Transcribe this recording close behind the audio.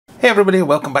Hey everybody,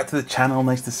 welcome back to the channel,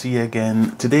 nice to see you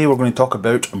again. Today we're going to talk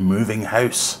about moving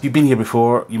house. If you've been here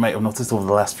before, you might have noticed over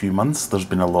the last few months there's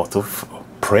been a lot of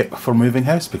prep for moving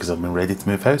house because I've been ready to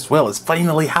move house. Well, it's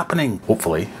finally happening,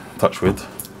 hopefully, touch wood.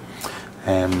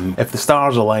 If the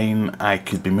stars align, I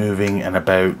could be moving in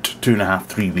about 2.5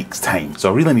 to 3 weeks time.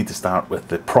 So I really need to start with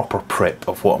the proper prep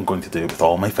of what I'm going to do with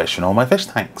all my fish and all my fish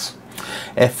tanks.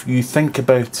 If you think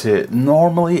about it,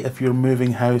 normally if you're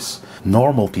moving house,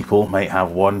 normal people might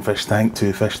have 1 fish tank,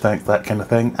 2 fish tanks, that kind of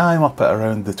thing. I'm up at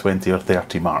around the 20 or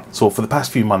 30 mark. So for the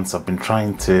past few months I've been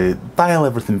trying to dial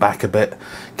everything back a bit,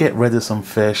 get rid of some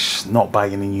fish, not buy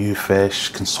any new fish,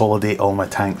 consolidate all my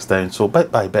tanks down. So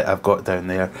bit by bit I've got down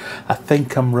there. I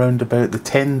think I'm round about the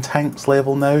 10 tanks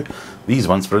level now. These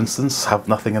ones, for instance, have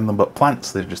nothing in them but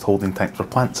plants. They're just holding tanks for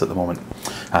plants at the moment.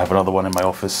 I have another one in my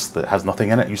office that has nothing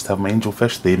in it. I used to have my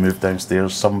angelfish. They moved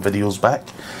downstairs some videos back.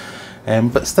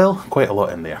 But still, quite a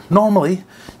lot in there. Normally,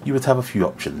 you would have a few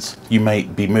options. You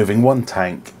might be moving 1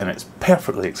 tank, and it's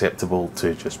perfectly acceptable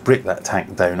to just break that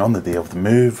tank down on the day of the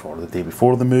move, or the day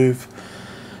before the move,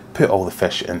 put all the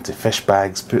fish into fish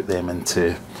bags, put them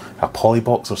into a poly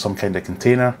box or some kind of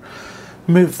container,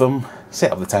 move them,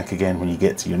 set up the tank again when you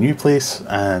get to your new place,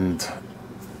 and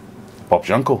Bob's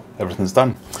your uncle, everything's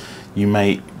done. You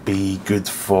might be good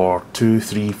for 2,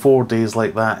 3, 4 days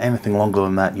like that. Anything longer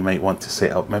than that, you might want to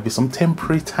set up maybe some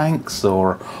temporary tanks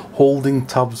or holding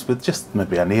tubs with just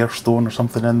maybe an air stone or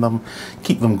something in them.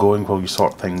 Keep them going while you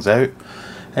sort things out.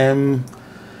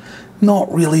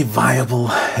 Not really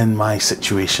viable in my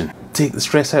situation. Take the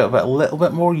stress out of it a little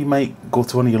bit more, you might go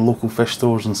to one of your local fish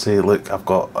stores and say, look, I've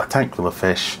got a tank full of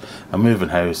fish, I'm moving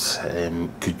house,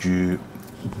 could you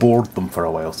board them for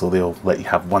a while? So they'll let you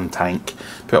have 1 tank,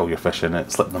 put all your fish in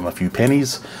it, slip them a few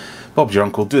pennies. Bob's your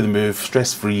uncle, do the move,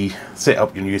 stress free, set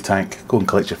up your new tank, go and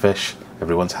collect your fish,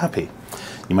 everyone's happy.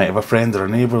 You might have a friend or a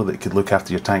neighbour that could look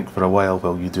after your tank for a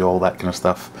while you do all that kind of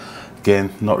stuff.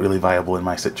 Again, not really viable in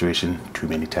my situation, too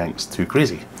many tanks, too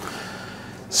crazy.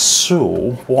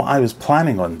 So what I was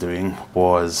planning on doing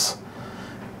was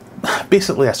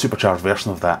basically a supercharged version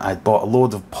of that. I'd bought a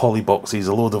load of poly boxes,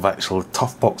 a load of actual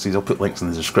tough boxes. I'll put links in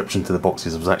the description to the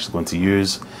boxes I was actually going to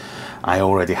use. I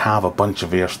already have a bunch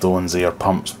of air stones, air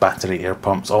pumps, battery air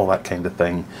pumps, all that kind of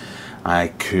thing. I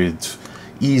could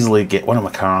easily get one of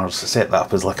my cars, set that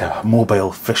up as like a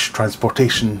mobile fish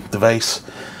transportation device,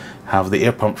 have the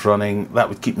air pumps running. That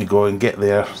would keep me going, get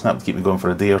there, that would keep me going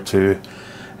for a day or two.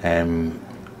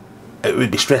 It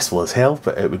would be stressful as hell,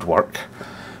 but it would work.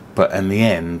 But in the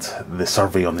end, the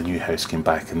survey on the new house came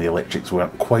back and the electrics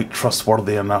weren't quite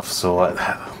trustworthy enough, so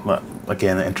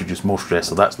again it introduced more stress,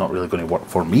 so that's not really going to work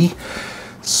for me.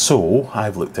 So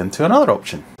I've looked into another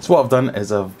option. So what I've done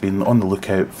is I've been on the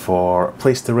lookout for a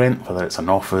place to rent, whether it's an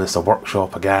office, a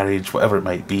workshop, a garage, whatever it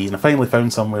might be, and I finally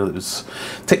found somewhere that was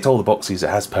ticked all the boxes. It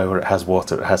has power, it has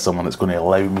water, it has someone that's going to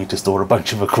allow me to store a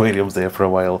bunch of aquariums there for a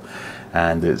while,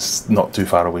 and it's not too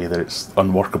far away that it's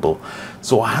unworkable.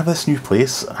 So I have this new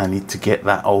place, I need to get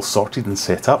that all sorted and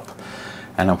set up,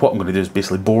 and what I'm going to do is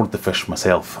basically board the fish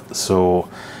myself. So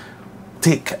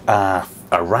take a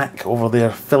rack over there,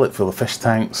 fill it full of fish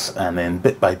tanks, and then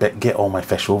bit by bit get all my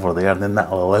fish over there, and then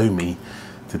that'll allow me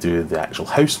to do the actual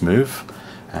house move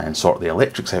and sort the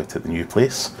electrics out at the new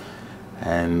place,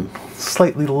 and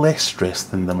slightly less stress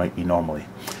than there might be normally.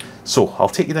 So I'll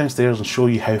take you downstairs and show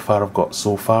you how far I've got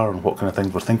so far and what kind of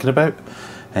things we're thinking about.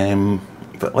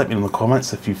 But let me know in the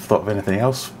comments if you've thought of anything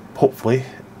else. Hopefully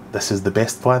this is the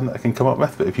best plan that I can come up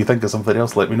with, but if you think of something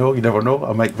else, let me know. You never know,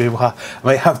 I might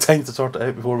have time to sort it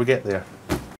out before we get there.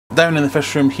 Down in the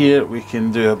fish room here, we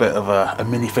can do a bit of a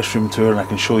mini fish room tour, and I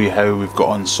can show you how we've got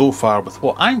on so far with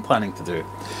what I'm planning to do.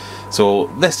 So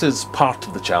this is part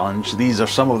of the challenge. These are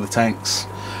some of the tanks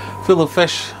full of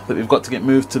fish that we've got to get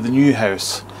moved to the new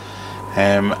house.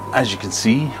 As you can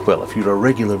see, well, if you're a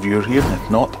regular viewer here,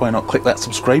 if not, why not click that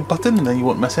subscribe button and then you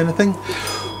won't miss anything.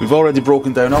 We've already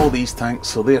broken down all these tanks,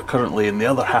 so they're currently in the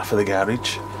other half of the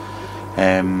garage.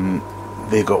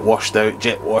 They got washed out,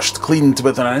 jet washed, cleaned to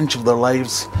within an inch of their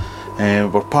lives.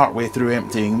 We're part way through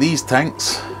emptying these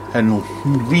tanks and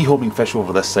rehoming fish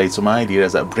over this side. So my idea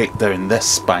is that I break down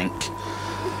this bank,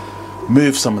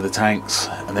 move some of the tanks,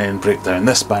 and then break down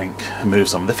this bank and move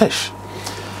some of the fish.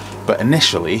 But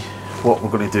initially, what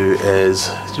we're going to do is,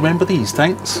 do you remember these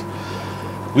tanks?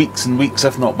 Weeks and weeks,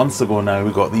 if not months ago now,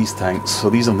 we got these tanks, so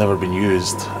these have never been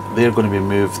used. They're going to be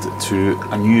moved to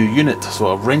a new unit,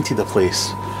 so I've rented a place.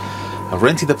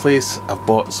 I've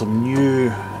bought some new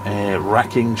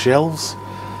racking shelves,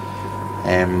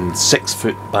 6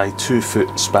 foot by 2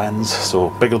 foot spans, so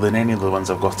bigger than any of the ones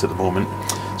I've got at the moment,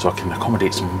 so I can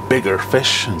accommodate some bigger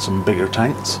fish and some bigger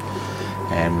tanks.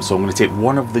 So I'm going to take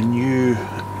one of the new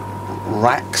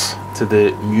racks to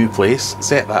the new place,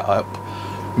 set that up,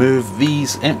 move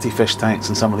these empty fish tanks,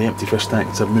 and some of the empty fish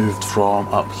tanks I've moved from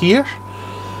up here,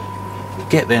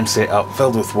 get them set up,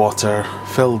 filled with water,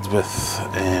 filled with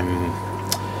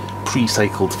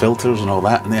pre-cycled filters and all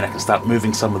that, and then I can start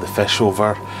moving some of the fish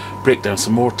over, break down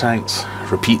some more tanks,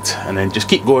 repeat, and then just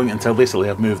keep going until basically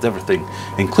I've moved everything,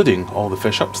 including all the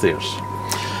fish upstairs.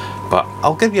 But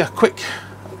I'll give you a quick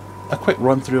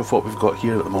run through of what we've got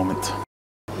here at the moment.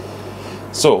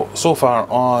 So far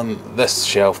on this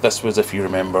shelf, this was, if you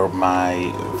remember,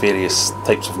 my various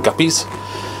types of guppies.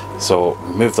 So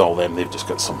moved all them, they've just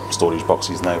got some storage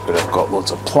boxes now where I've got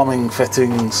loads of plumbing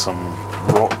fittings, some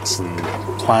rocks and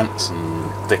plants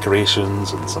and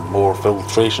decorations and some more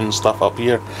filtration stuff up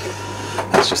here.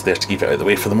 That's just there to keep it out of the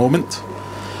way for the moment.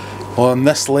 On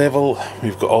this level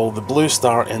we've got all the blue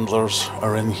star endlers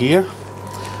are in here.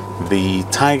 The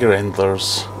tiger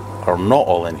endlers are not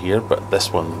all in here, but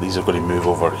this one, these are going to move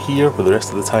over here with the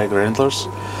rest of the tiger endlers.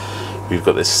 We've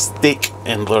got the steak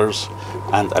endlers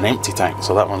and an empty tank,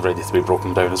 so that one's ready to be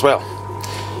broken down as well.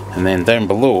 And then down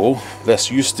below, this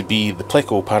used to be the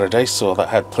pleco paradise, so that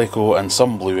had pleco and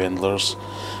some blue endlers,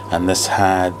 and this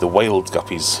had the wild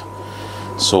guppies.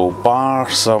 So bar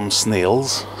some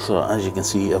snails, so as you can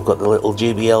see I've got the little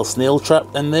JBL snail trap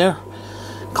in there,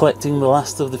 collecting the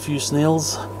last of the few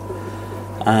snails,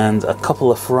 and a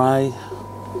couple of fry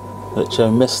which I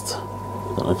missed.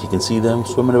 Don't know if you can see them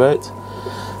swimming about.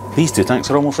 These two tanks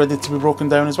are almost ready to be broken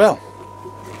down as well.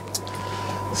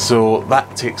 So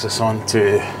that takes us on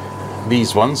to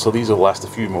these ones. So these will last a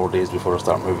few more days before I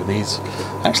start moving these.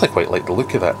 I actually quite like the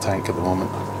look of that tank at the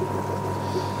moment.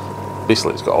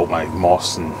 Basically it's got all my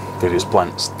moss and various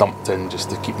plants dumped in just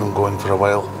to keep them going for a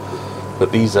while.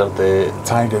 But these are the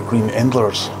tiger green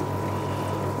endlers,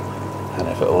 and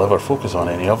if it'll ever focus on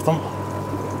any of them,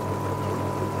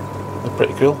 they're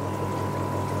pretty cool.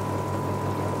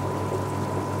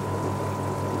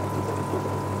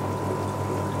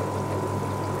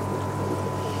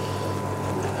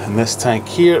 In this tank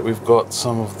here we've got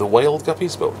some of the wild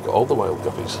guppies, but we've got all the wild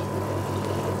guppies.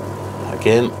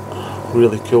 Again,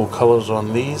 really cool colours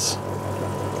on these,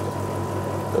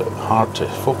 but hard to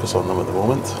focus on them at the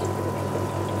moment.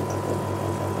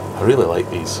 I really like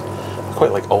these. I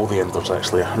quite like all the endlers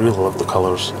actually, I really love the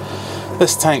colours.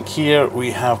 This tank here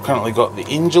we have currently got the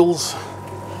angels.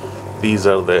 These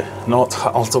are the not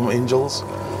ultimate angels,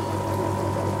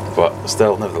 but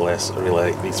still, nevertheless, I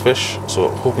really like these fish, so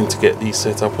I'm hoping to get these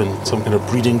set up in some kind of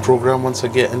breeding program once I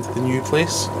get into the new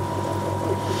place.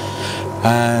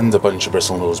 And a bunch of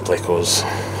bristlenose plecos.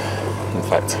 In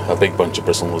fact, a big bunch of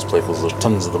bristlenose plecos. There's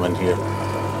tons of them in here,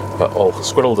 but all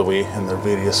squirreled away in their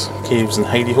various caves and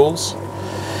hidey holes.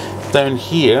 Down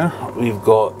here we've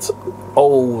got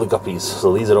all the guppies,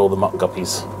 so these are all the muck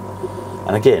guppies.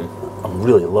 And again, I'm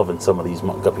really loving some of these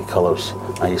muck guppy colours.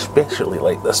 I especially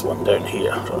like this one down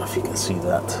here. I don't know if you can see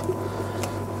that.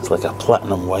 It's like a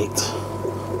platinum white.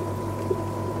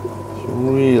 It's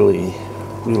really,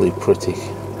 really pretty.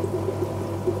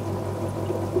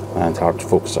 And hard to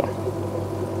focus on.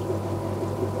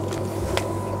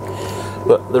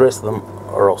 But the rest of them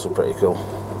are also pretty cool.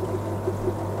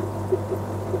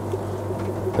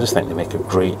 I just think they make a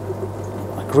great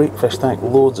fish tank.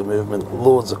 Loads of movement,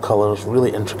 loads of colours,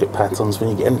 really intricate patterns. When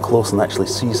you get in close and actually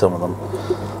see some of them,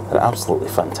 they're absolutely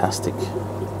fantastic.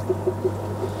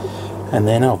 And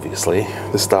then obviously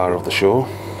the star of the show.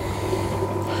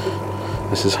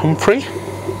 This is Humphrey.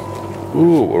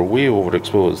 Ooh, we're way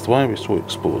overexposed. Why are we so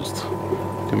exposed?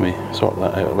 Can we sort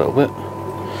that out a little bit?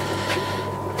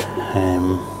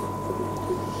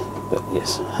 But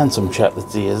yes, handsome chap that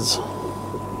he is.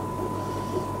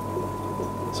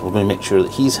 So we're going to make sure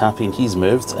that he's happy and he's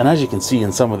moved. And as you can see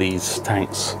in some of these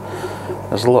tanks,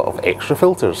 there's a lot of extra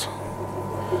filters.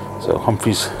 So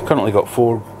Humphrey's currently got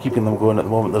 4, keeping them going at the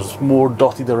moment. There's more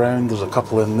dotted around. There's a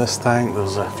couple in this tank.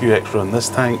 There's a few extra in this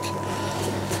tank.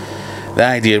 The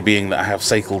idea being that I have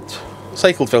cycled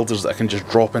filters that I can just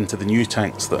drop into the new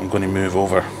tanks that I'm going to move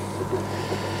over.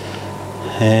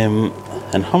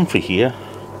 And Humphrey here,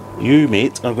 you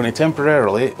mate, are going to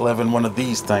temporarily live in one of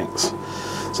these tanks.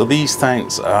 So these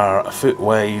tanks are 1 foot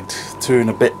wide, 2 and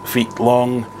a bit feet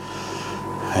long,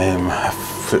 1.5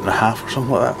 foot or something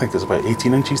like that. I think it's about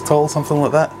 18 inches tall, something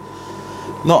like that.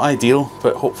 Not ideal,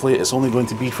 but hopefully it's only going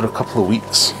to be for a couple of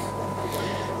weeks.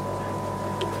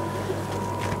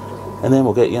 And then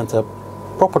we'll get you into a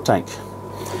proper tank.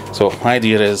 So my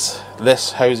idea is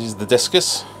this houses the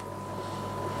discus,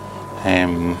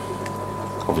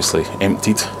 obviously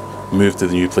emptied, moved to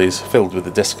the new place, filled with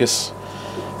the discus.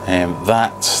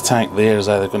 That tank there is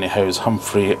either going to house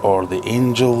Humphrey or the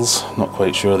Angels. Not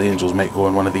quite sure. The Angels might go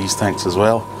in one of these tanks as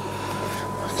well,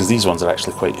 because these ones are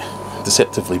actually quite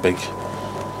deceptively big.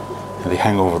 And they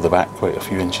hang over the back quite a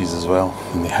few inches as well,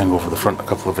 and they hang over the front a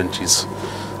couple of inches.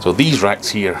 So these racks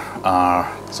here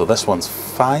are, so this one's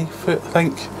 5 foot I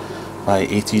think by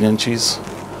 18 inches.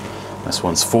 This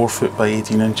one's 4 foot by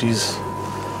 18 inches.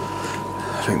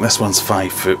 I think this one's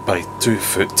 5 foot by 2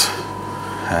 foot.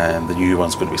 And the new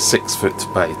one's going to be 6 foot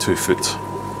by 2 foot,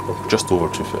 or just over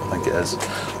 2 foot I think it is.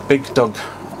 Big Doug.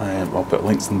 I'll put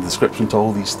links in the description to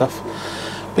all these stuff.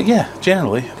 But yeah,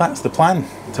 generally that's the plan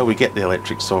until we get the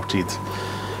electric sorted.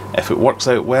 If it works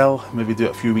out well, maybe do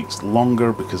it a few weeks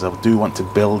longer, because I do want to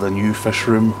build a new fish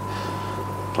room,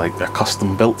 like a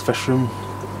custom built fish room.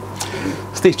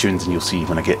 Stay tuned and you'll see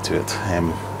when I get to it.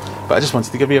 But I just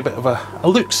wanted to give you a bit of a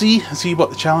look-see and see what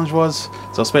the challenge was.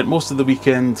 So I spent most of the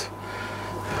weekend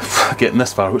getting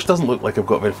this far, which doesn't look like I've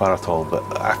got very far at all, but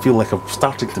I feel like I'm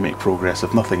starting to make progress,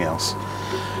 if nothing else.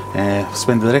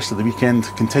 Spend the rest of the weekend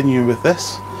continuing with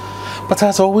this. But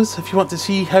as always, if you want to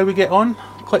see how we get on,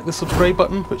 click the subscribe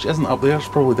button, which isn't up there, it's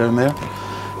probably down there.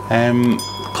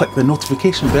 Click the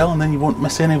notification bell and then you won't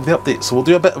miss any of the updates. So we'll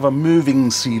do a bit of a moving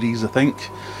series I think,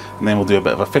 and then we'll do a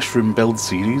bit of a fish room build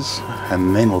series,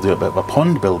 and then we'll do a bit of a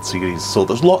pond build series. So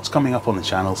there's lots coming up on the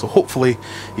channel, so hopefully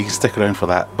you can stick around for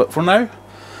that. But for now,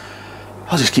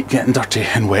 I'll just keep getting dirty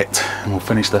and wet and we'll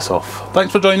finish this off.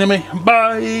 Thanks for joining me.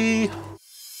 Bye!